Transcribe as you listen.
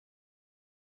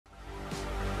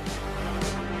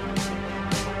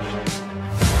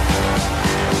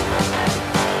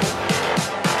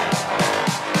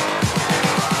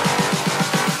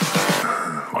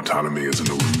economy is an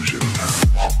illusion.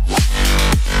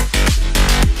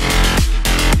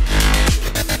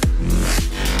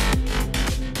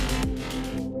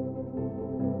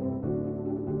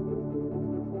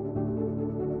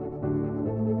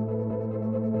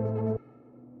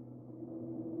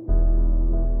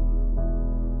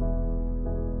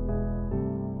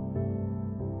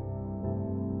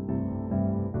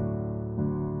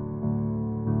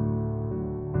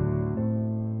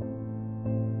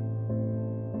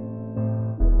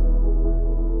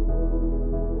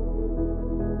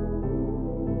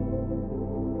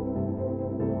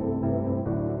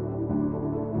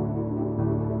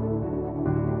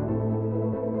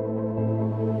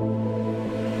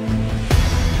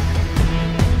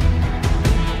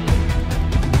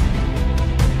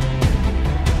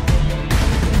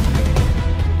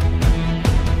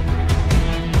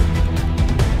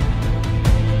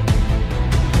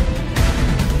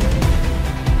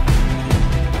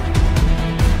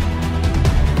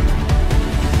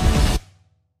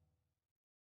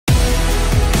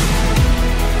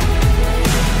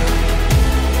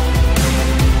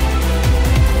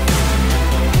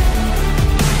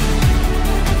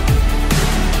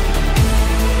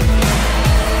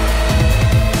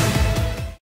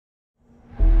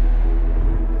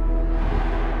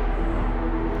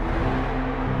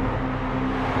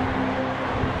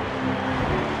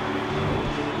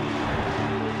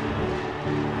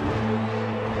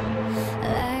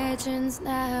 Legends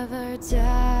never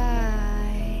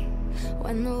die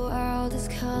when the world is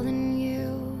calling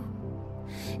you.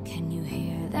 Can you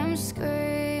hear them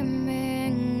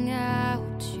screaming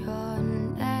out your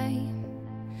name?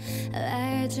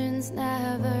 Legends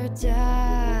never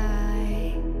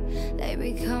die, they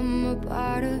become a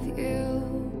part of you.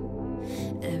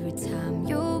 Every time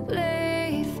you